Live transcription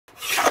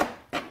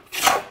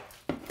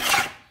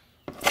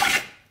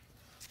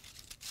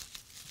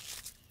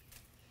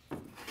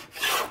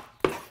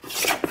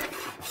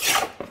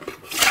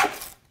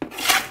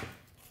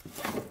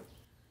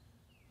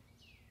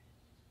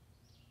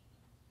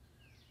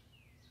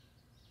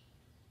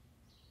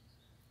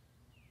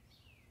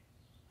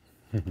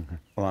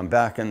Well, I'm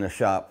back in the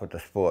shop with the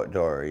Sport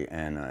Dory,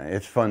 and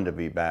it's fun to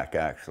be back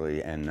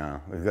actually, and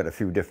we've got a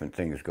few different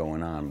things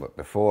going on. But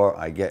before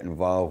I get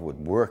involved with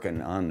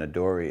working on the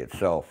dory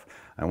itself,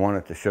 I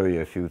wanted to show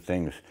you a few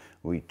things.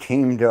 We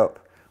teamed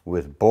up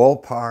with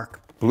Ballpark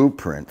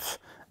Blueprints,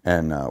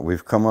 and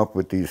we've come up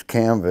with these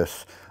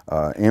canvas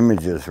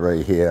images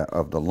right here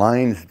of the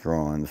lines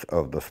drawings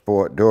of the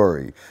Sport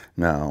Dory.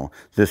 Now,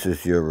 this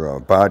is your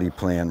body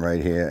plan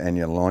right here and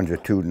your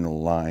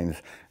longitudinal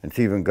lines. It's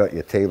even got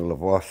your table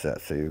of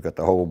offsets, so you've got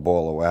the whole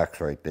ball of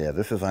wax right there.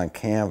 This is on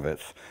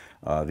canvas.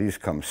 These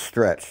come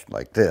stretched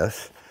like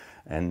this,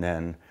 and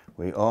then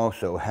we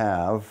also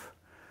have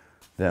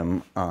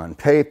them on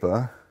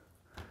paper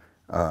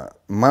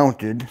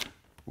mounted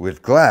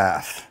with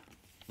glass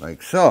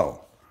like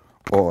so.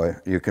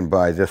 Or you can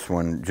buy this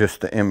one,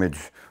 just the image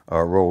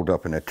rolled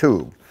up in a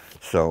tube.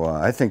 So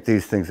I think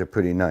these things are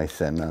pretty nice,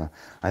 and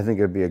I think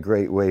it'd be a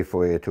great way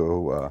for you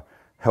to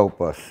help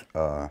us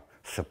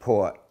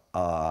support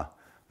our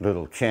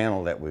little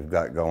channel that we've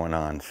got going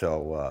on.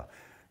 So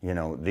you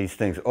know, these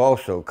things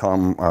also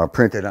come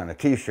printed on a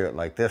t-shirt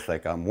like this,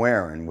 like I'm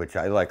wearing, which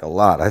I like a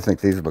lot. I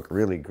think these look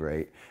really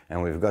great.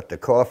 And we've got the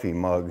coffee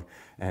mug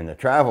and the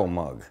travel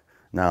mug.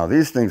 Now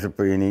these things are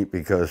pretty neat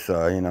because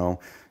you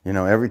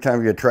know, every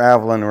time you're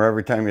traveling or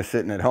every time you're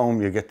sitting at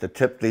home, you get to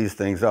tip these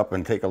things up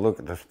and take a look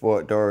at the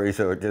Sport Dory,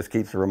 so it just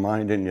keeps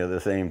reminding you the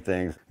same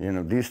things. You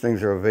know, these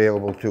things are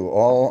available to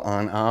all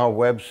on our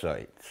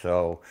website.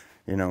 So,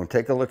 you know,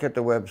 take a look at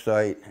the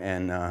website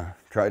and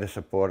try to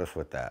support us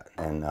with that.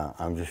 And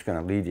I'm just going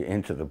to lead you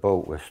into the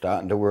boat. We're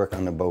starting to work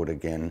on the boat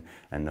again,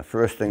 and the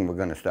first thing we're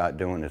going to start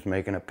doing is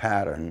making a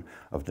pattern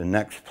of the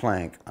next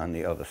plank on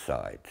the other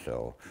side.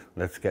 So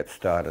let's get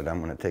started.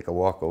 I'm going to take a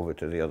walk over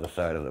to the other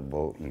side of the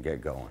boat and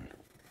get going.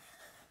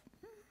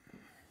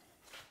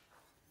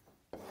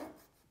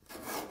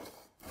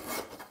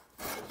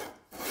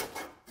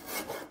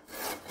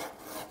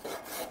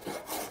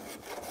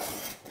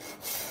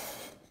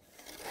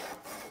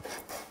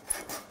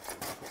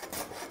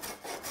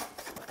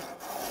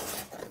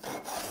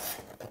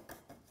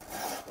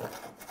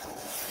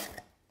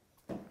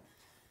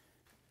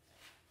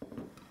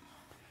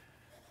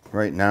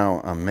 Right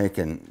now I'm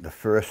making the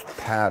first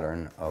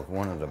pattern of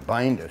one of the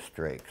binder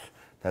strakes.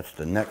 That's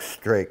the next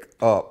strake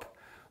up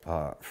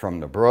from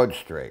the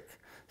broadstrake.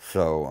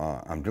 So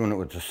I'm doing it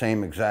with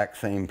the exact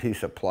same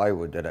piece of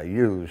plywood that I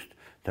used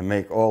to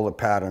make all the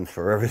patterns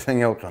for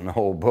everything else on the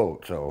whole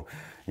boat. So,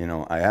 you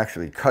know, I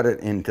actually cut it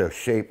into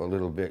shape a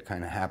little bit,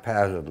 kind of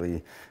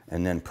haphazardly,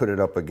 and then put it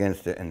up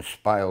against it and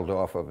spiled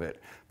off of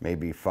it,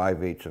 maybe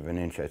 5/8 of an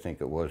inch, I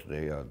think it was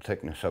the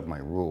thickness of my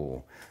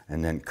rule,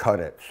 and then cut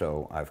it.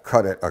 So I've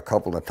cut it a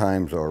couple of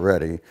times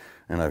already,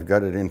 and I've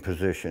got it in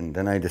position.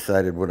 Then I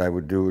decided what I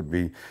would do would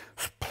be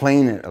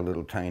plane it a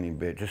little tiny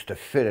bit, just to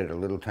fit it a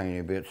little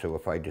tiny bit, so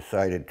if I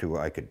decided to,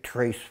 I could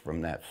trace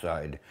from that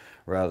side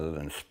rather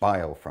than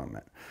spile from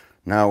it.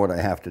 Now what I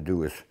have to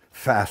do is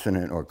fasten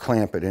it or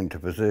clamp it into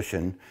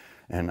position,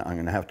 and I'm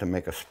going to have to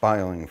make a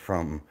spiling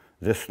from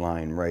this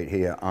line right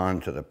here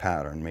onto the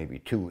pattern, maybe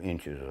 2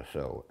 inches or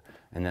so,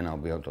 and then I'll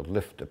be able to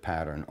lift the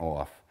pattern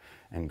off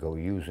and go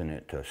using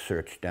it to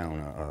search down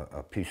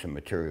a piece of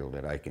material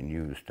that I can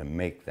use to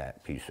make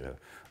that piece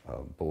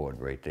of board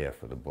right there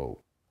for the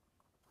boat.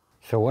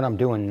 So what I'm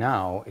doing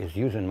now is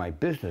using my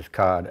business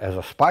card as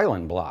a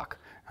spiling block.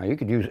 Now you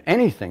could use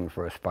anything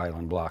for a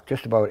spiling block,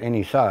 just about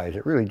any size.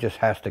 It really just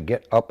has to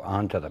get up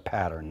onto the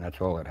pattern. That's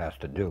all it has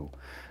to do.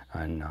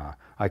 And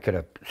I could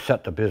have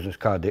set the business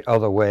card the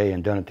other way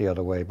and done it the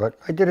other way, but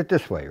I did it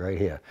this way right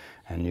here.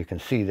 And you can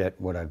see that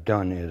what I've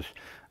done is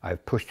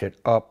I've pushed it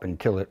up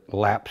until it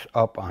laps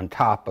up on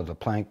top of the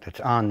plank that's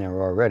on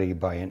there already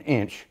by 1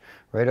 inch,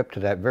 right up to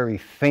that very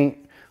faint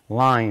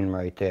line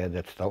right there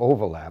that's the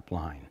overlap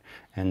line.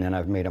 And then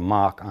I've made a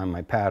mark on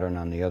my pattern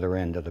on the other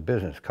end of the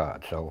business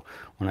card. So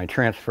when I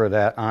transfer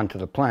that onto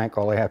the plank,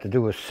 all I have to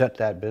do is set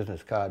that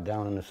business card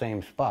down in the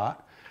same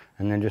spot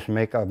and then just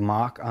make a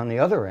mark on the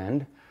other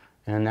end,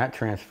 and that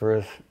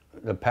transfers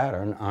the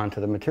pattern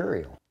onto the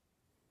material.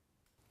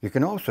 You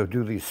can also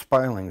do these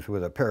spilings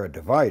with a pair of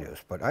dividers,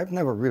 but I've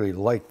never really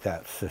liked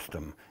that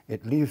system.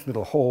 It leaves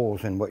little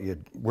holes in what you're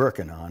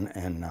working on,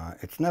 and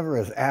it's never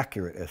as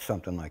accurate as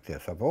something like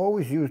this. I've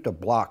always used a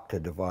block to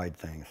divide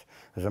things.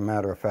 As a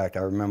matter of fact,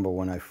 I remember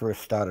when I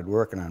first started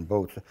working on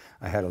boats,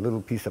 I had a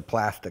little piece of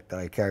plastic that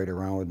I carried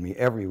around with me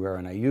everywhere,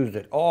 and I used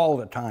it all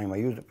the time. I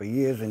used it for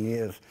years and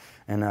years,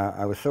 and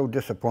I was so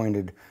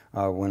disappointed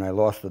when I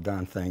lost the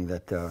darn thing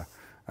that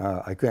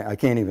I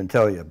can't even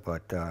tell you,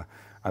 but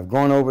I've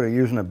gone over to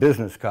using a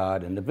business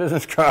card, and the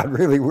business card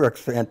really works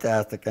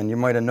fantastic, and you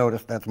might have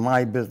noticed that's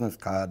my business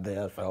card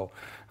there, so.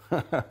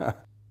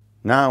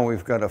 Now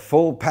we've got a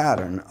full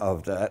pattern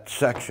of that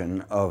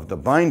section of the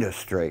binder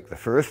strake, the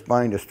first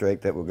binder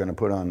strake that we're going to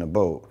put on the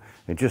boat.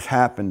 it just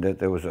happened that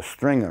there was a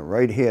stringer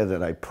right here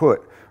that I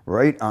put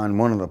right on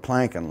one of the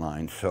planking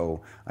lines,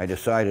 so I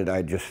decided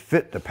I'd just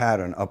fit the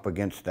pattern up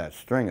against that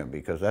stringer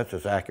because that's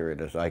as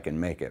accurate as I can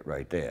make it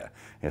right there.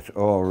 It's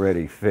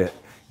already fit,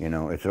 you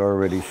know, it's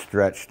already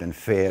stretched and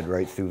fed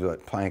right through the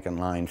planking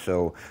line,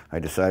 so I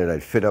decided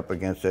I'd fit up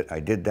against it. I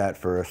did that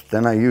first.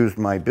 Then I used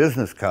my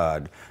business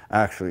card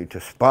actually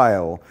to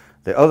spile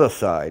the other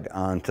side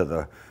onto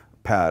the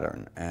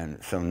pattern,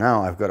 and so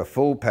now I've got a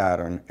full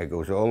pattern. It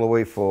goes all the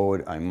way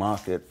forward. I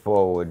marked it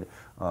forward,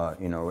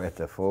 you know, at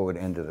the forward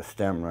end of the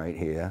stem right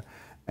here,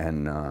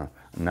 and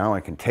now I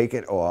can take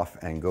it off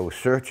and go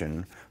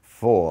searching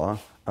for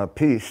a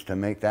piece to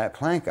make that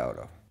plank out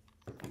of.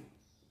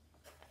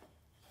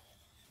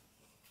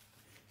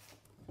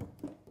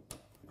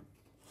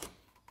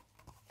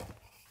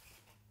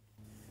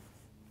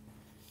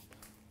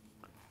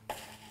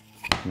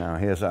 Now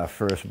here's our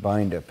first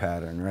binder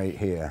pattern right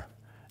here.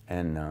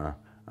 And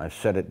I've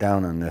set it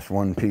down on this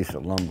one piece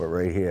of lumber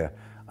right here.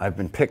 I've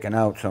been picking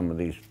out some of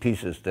these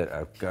pieces that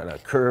have got a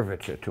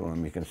curvature to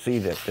them. You can see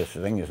that this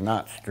thing is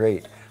not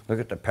straight. Look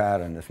at the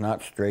pattern. It's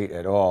not straight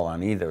at all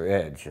on either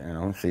edge. You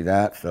know, see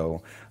that?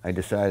 So I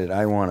decided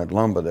I wanted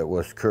lumber that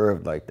was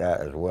curved like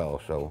that as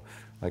well. So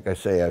like I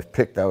say, I've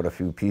picked out a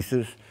few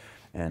pieces,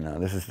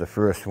 and this is the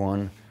first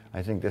one.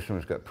 I think this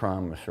one's got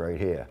promise right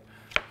here.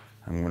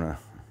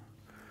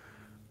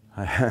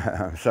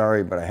 I'm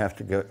sorry, but I have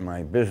to get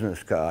my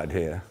business card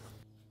here.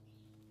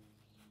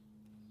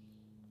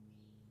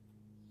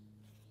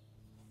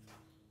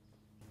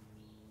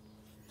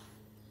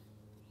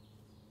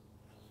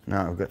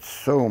 Now I've got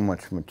so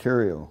much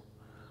material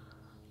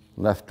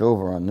left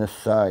over on this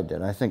side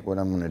that I think what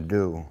I'm going to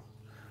do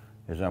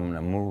is I'm going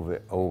to move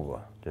it over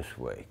this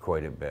way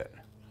quite a bit.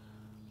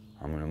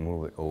 I'm going to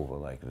move it over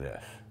like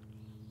this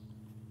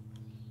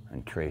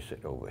and trace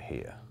it over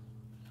here.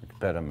 It's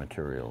better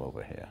material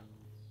over here.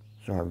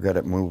 So I've got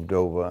it moved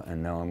over,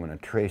 and now I'm going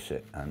to trace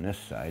it on this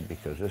side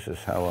because this is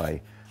how I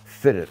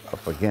fit it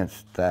up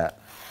against that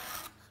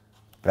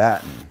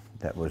batten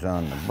that was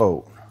on the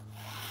boat.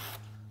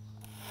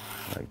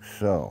 Like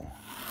so.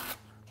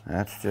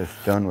 That's just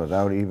done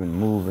without even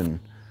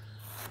moving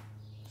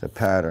the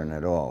pattern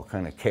at all,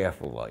 kind of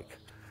careful like.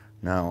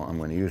 Now I'm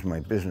going to use my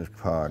business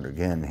card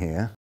again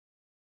here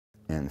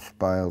and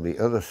spile the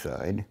other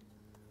side.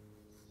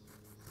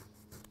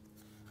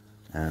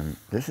 And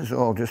this is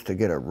all just to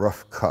get a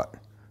rough cut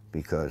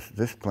because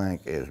this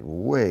plank is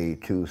way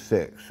too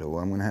thick, so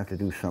I'm going to have to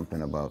do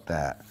something about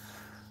that.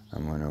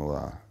 I'm going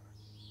to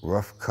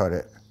rough cut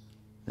it,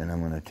 then I'm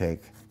going to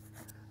take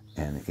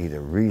and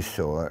either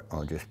resaw it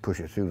or just push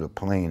it through the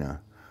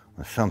planer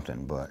or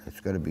something, but it's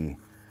got to be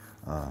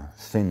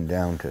thinned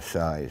down to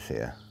size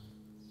here.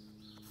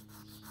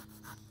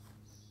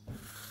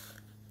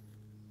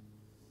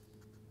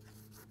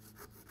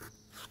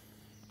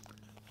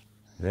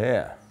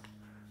 There.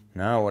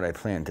 Now what I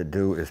plan to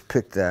do is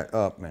pick that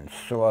up and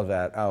saw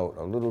that out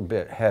a little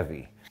bit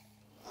heavy.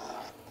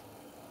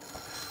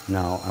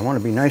 Now I want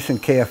to be nice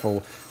and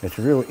careful. It's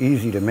real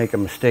easy to make a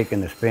mistake in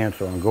this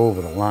bandsaw and go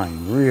over the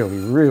line. Really,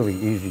 really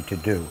easy to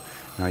do.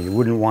 Now you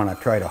wouldn't want to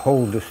try to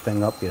hold this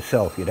thing up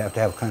yourself. You'd have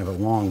to have kind of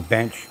a long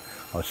bench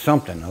or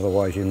something,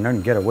 otherwise you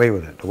wouldn't get away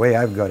with it. The way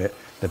I've got it,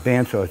 the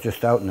bandsaw is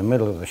just out in the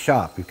middle of the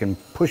shop. You can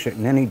push it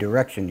in any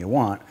direction you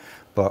want.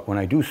 But when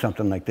I do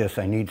something like this,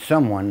 I need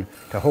someone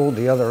to hold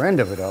the other end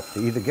of it up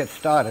to either get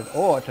started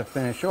or to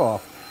finish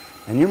off.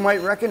 And you might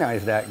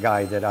recognize that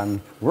guy that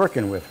I'm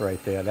working with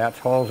right there. That's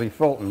Halsey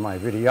Fulton, my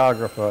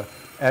videographer,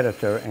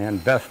 editor,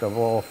 and best of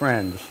all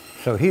friends.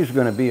 So he's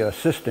going to be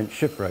assistant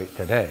shipwright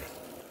today.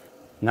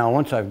 Now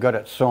once I've got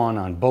it sawn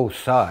on both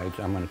sides,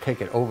 I'm going to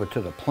take it over to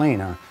the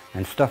planer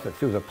and stuff it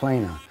through the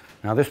planer.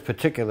 Now this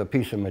particular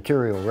piece of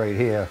material right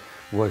here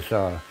was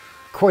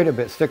quite a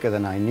bit thicker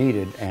than I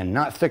needed and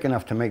not thick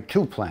enough to make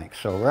two planks.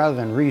 So rather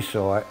than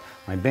resaw it,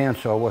 my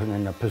bandsaw wasn't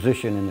in a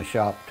position in the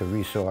shop to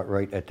resaw it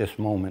right at this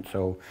moment.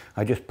 So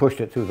I just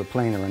pushed it through the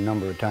planer a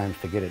number of times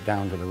to get it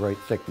down to the right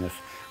thickness,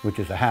 which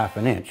is a ½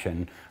 an inch.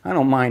 And I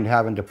don't mind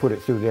having to put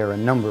it through there a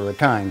number of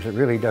times. It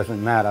really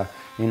doesn't matter.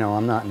 You know,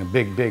 I'm not in a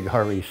big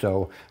hurry,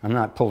 so I'm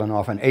not pulling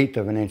off 1/8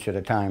 of an inch at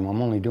a time.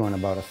 I'm only doing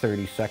about a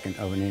 32nd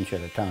of an inch at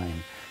a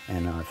time.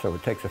 And so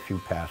it takes a few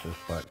passes,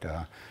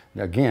 but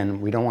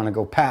again, we don't want to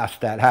go past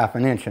that ½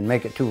 an inch and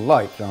make it too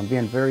light, so I'm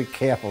being very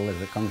careful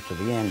as it comes to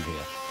the end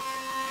here.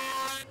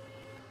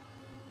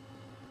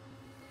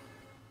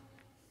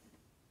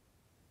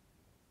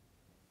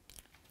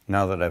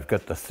 Now that I've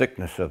got the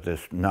thickness of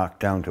this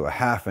knocked down to a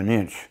 ½ an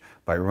inch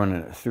by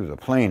running it through the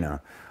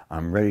planer,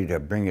 I'm ready to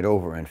bring it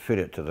over and fit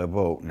it to the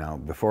boat. Now,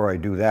 before I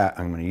do that,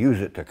 I'm going to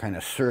use it to kind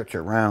of search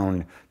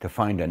around to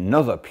find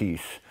another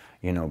piece,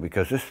 you know,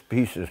 because this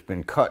piece has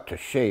been cut to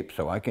shape,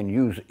 so I can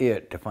use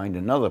it to find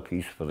another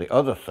piece for the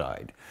other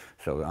side.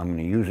 So I'm going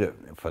to use it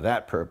for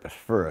that purpose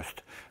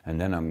first, and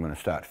then I'm going to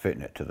start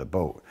fitting it to the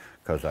boat,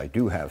 because I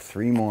do have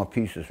 3 more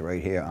pieces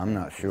right here. I'm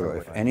not sure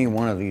if any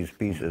one of these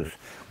pieces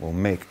will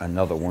make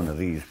another one of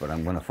these, but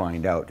I'm going to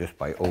find out just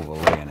by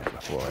overlaying it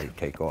before I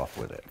take off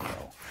with it.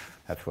 So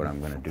that's what I'm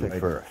going to do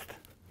first.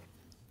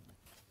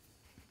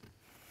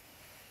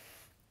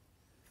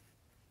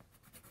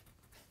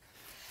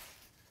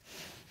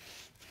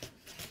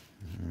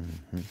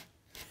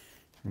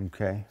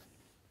 Okay.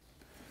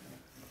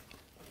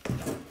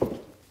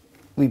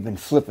 We've been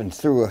flipping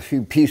through a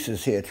few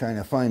pieces here trying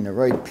to find the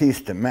right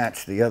piece to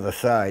match the other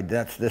side.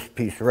 That's this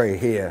piece right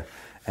here.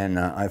 And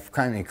I've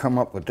kind of come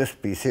up with this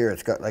piece here.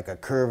 It's got like a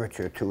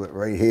curvature to it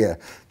right here.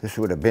 This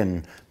would have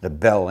been the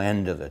bell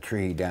end of the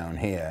tree down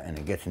here, and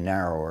it gets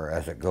narrower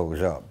as it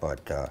goes up.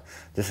 But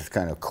this is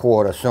kind of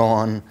quarter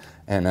sawn,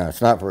 and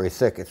it's not very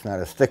thick. It's not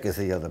as thick as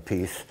the other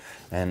piece.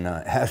 And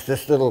it has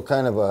this little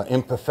kind of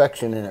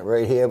imperfection in it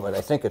right here, but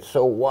I think it's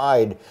so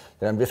wide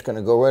that I'm just going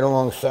to go right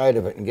alongside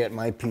of it and get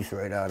my piece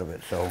right out of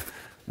it. So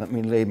let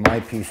me lay my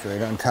piece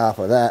right on top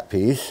of that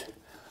piece,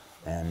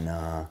 and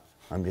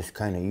I'm just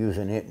kind of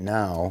using it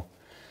now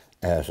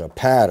as a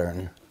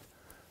pattern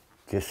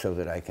just so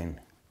that I can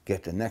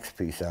get the next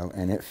piece out,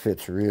 and it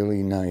fits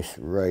really nice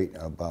right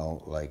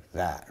about like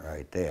that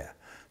right there.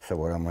 So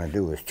what I'm going to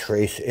do is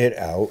trace it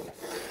out,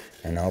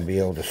 and I'll be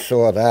able to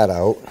saw that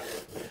out,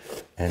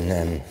 and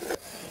then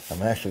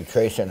I'm actually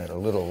tracing it a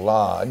little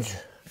large,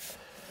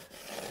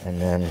 and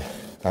then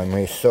I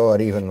may saw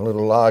it even a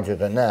little larger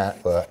than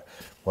that, but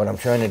what I'm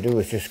trying to do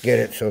is just get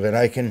it so that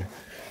I can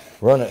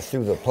run it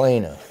through the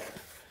planer.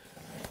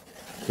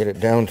 Get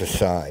it down to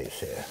size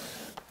here.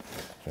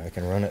 So I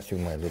can run it through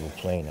my little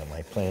planer.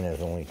 My planer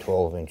is only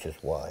 12 inches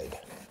wide.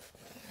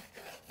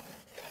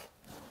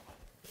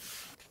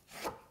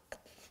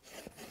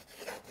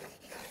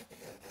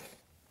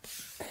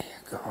 There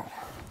you go.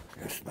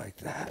 Just like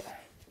that.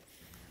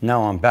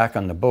 Now I'm back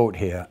on the boat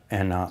here,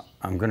 and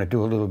I'm going to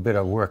do a little bit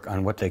of work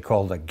on what they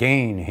call the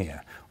gain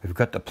here. We've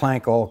got the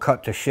plank all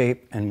cut to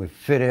shape, and we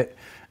fit it,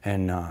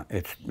 and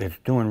it's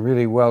doing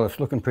really well. It's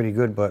looking pretty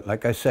good, but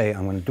like I say,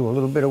 I'm going to do a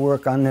little bit of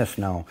work on this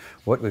now.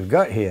 What we've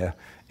got here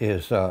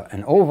is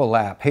an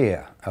overlap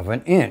here of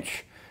 1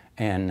 inch,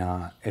 and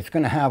it's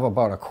going to have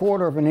about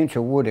 1/4 of an inch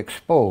of wood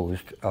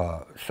exposed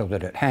so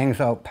that it hangs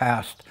out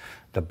past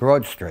the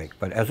broadstrake.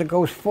 But as it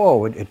goes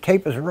forward, it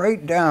tapers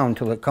right down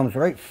till it comes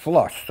right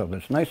flush, so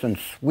it's nice and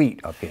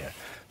sweet up here.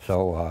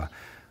 So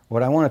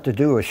what I wanted to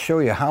do is show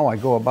you how I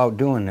go about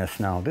doing this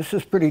now. This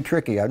is pretty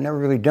tricky. I've never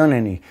really done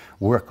any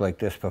work like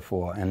this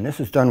before, and this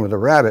is done with a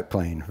rabbet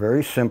plane.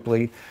 Very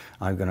simply,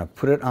 I'm going to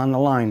put it on the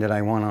line that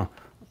I want to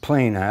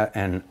plane at,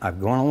 and I've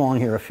gone along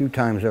here a few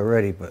times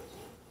already, but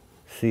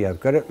see, I've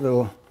got it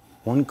little,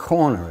 one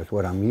corner is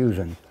what I'm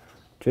using,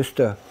 just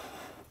to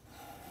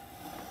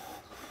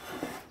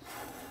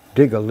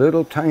dig a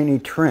little tiny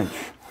trench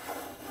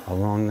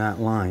along that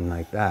line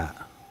like that.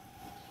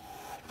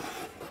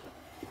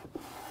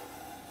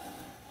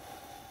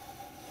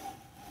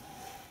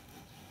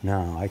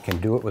 Now I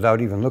can do it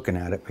without even looking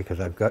at it because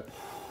I've got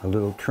a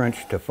little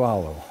trench to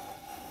follow.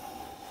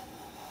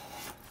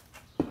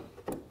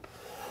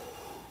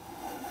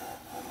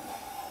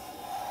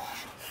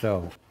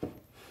 So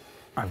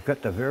I've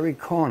got the very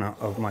corner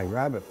of my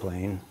rabbet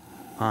plane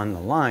on the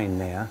line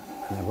there,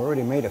 and I've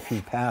already made a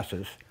few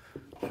passes,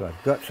 so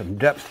I've got some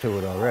depth to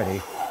it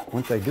already.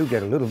 Once I do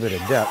get a little bit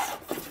of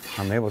depth,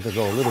 I'm able to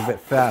go a little bit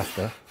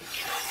faster.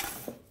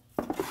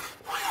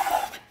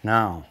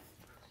 Now,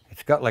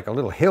 it's got like a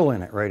little hill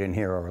in it right in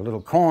here, or a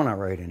little corner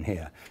right in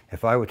here.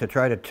 If I were to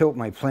try to tilt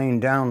my plane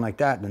down like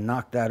that and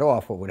knock that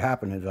off, what would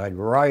happen is I'd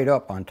ride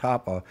up on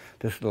top of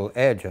this little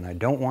edge, and I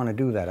don't want to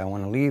do that. I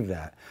want to leave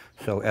that.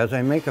 So as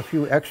I make a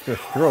few extra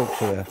strokes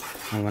here,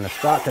 I'm going to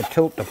start to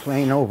tilt the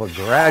plane over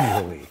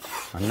gradually.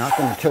 I'm not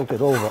going to tilt it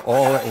over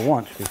all at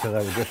once because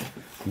I would just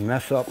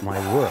mess up my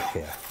work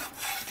here.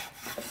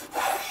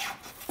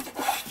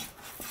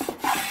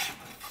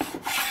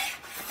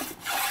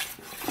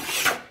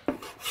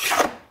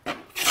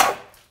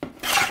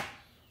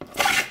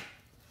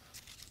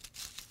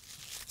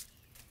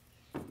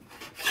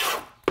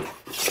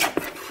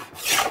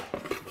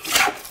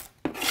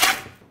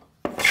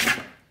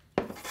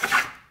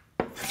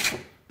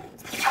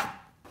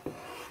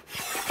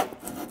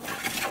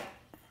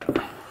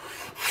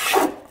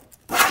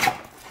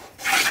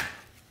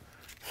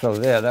 So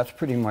there, that's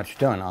pretty much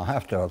done. I'll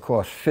have to, of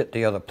course, fit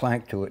the other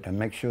plank to it and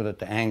make sure that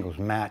the angles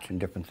match and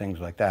different things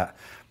like that.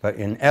 But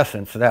in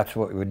essence, that's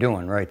what we're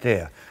doing right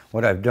there.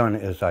 What I've done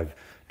is I've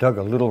dug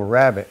a little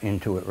rabbet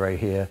into it right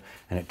here,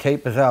 and it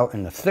tapers out,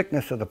 and the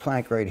thickness of the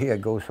plank right here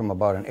goes from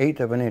about 1/8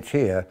 of an inch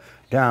here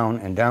down,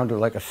 and down to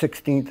like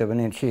 1/16 of an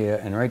inch here,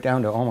 and right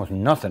down to almost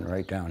nothing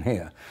right down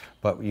here.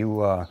 But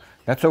you,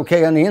 that's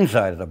okay on the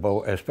inside of the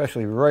boat,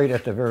 especially right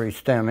at the very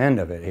stem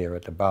end of it here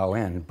at the bow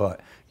end, but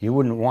you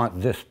wouldn't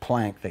want this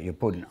plank that you're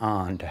putting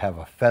on to have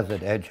a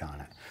feathered edge on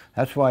it.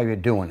 That's why you're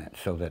doing it,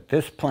 so that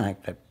this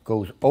plank that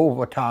goes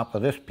over top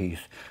of this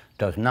piece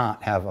does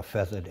not have a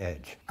feathered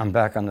edge. I'm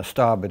back on the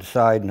starboard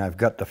side, and I've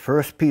got the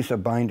first piece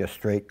of binder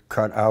strake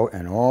cut out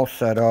and all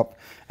set up,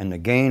 and the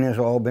gain has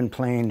all been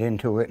planed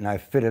into it, and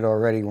I've fit it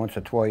already once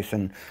or twice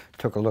and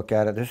took a look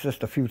at it. There's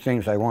just a few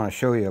things I want to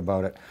show you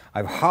about it.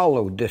 I've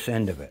hollowed this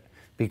end of it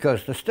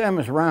because the stem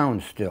is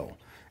round still,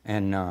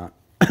 and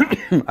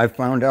I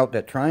found out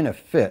that trying to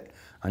fit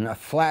a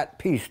flat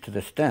piece to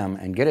the stem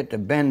and get it to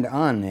bend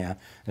on there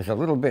is a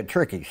little bit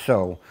tricky.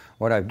 So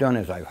what I've done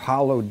is I've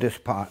hollowed this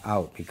part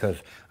out because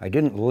I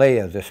didn't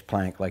layer this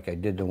plank like I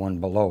did the one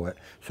below it,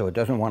 so it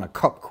doesn't want to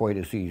cup quite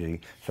as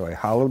easy. So I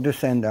hollowed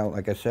this end out,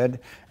 like I said,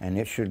 and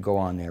it should go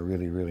on there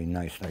really, really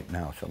nice right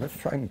now. So let's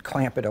try and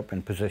clamp it up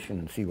in position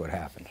and see what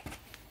happens.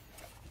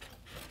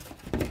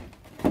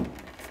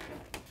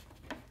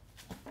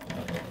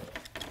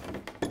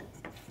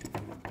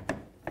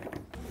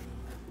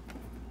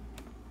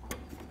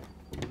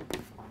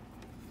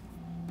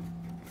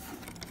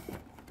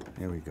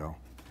 There we go.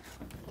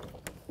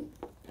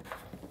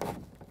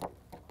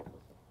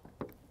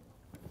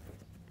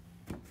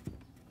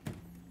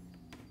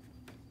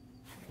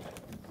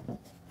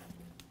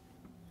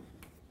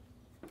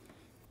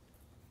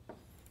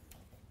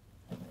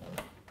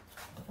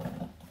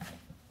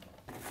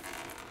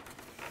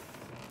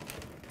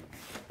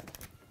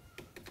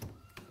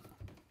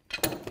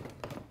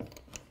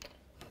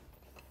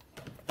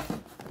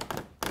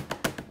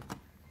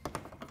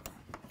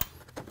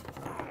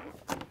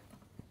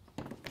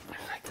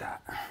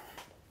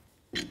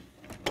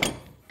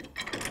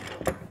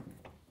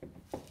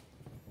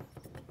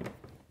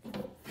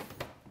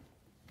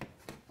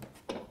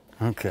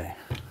 Okay,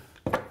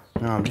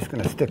 now I'm just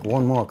going to stick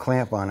one more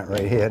clamp on it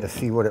right here to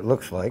see what it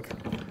looks like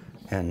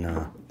and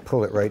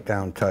pull it right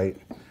down tight.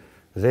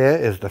 There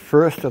is the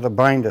first of the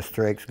binder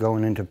strakes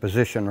going into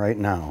position right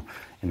now.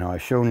 You know,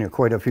 I've shown you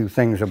quite a few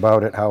things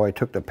about it, how I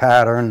took the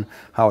pattern,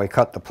 how I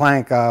cut the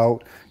plank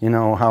out, you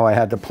know, how I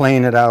had to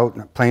plane it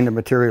out, plane the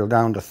material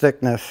down to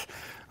thickness.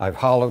 I've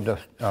hollowed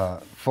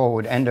the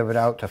forward end of it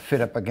out to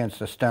fit up against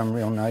the stem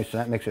real nice,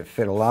 and that makes it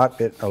fit a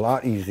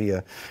lot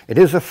easier. It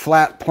is a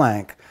flat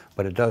plank,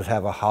 but it does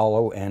have a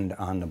hollow end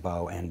on the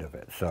bow end of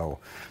it. So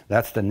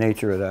that's the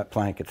nature of that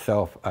plank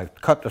itself. I've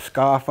cut the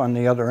scarf on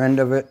the other end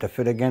of it to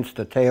fit against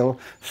the tail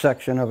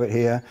section of it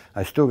here.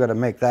 I still got to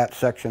make that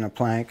section of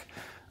plank.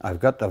 I've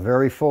got the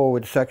very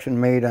forward section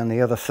made on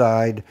the other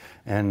side,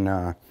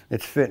 and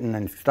it's fitting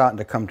and starting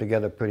to come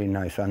together pretty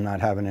nice. I'm not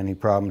having any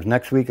problems.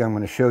 Next week I'm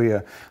going to show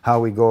you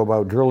how we go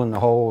about drilling the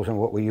holes and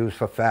what we use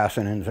for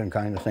fastenings and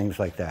kind of things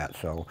like that.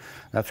 So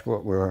that's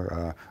what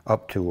we're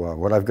up to.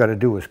 What I've got to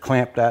do is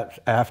clamp that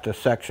after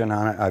section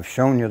on it. I've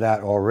shown you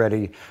that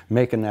already,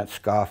 making that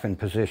scarf in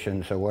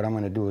position. So what I'm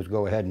going to do is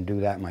go ahead and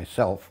do that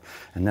myself,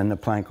 and then the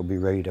plank will be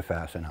ready to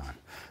fasten on.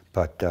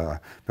 But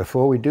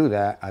before we do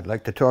that, I'd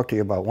like to talk to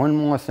you about one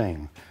more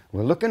thing.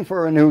 We're looking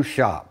for a new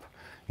shop.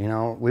 You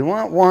know, we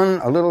want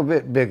one a little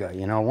bit bigger,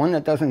 you know, one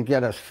that doesn't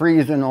get us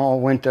freezing all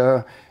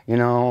winter, you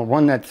know,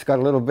 one that's got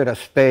a little bit of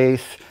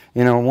space,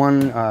 you know,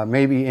 one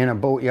maybe in a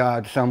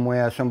boatyard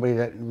somewhere, somebody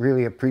that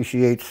really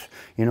appreciates,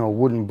 you know,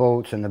 wooden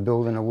boats and the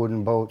building of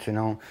wooden boats, you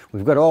know.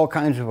 We've got all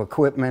kinds of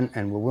equipment,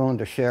 and we're willing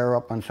to share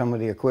up on some of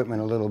the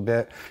equipment a little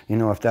bit, you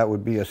know, if that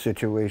would be a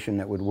situation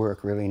that would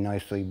work really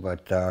nicely.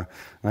 But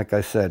like I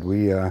said,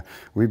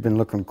 we've been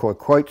looking for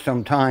quite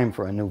some time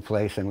for a new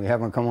place, and we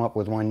haven't come up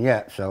with one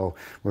yet. So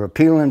we're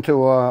appealing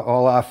to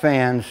all our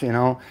fans, you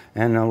know,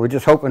 and we're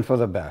just hoping for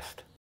the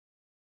best.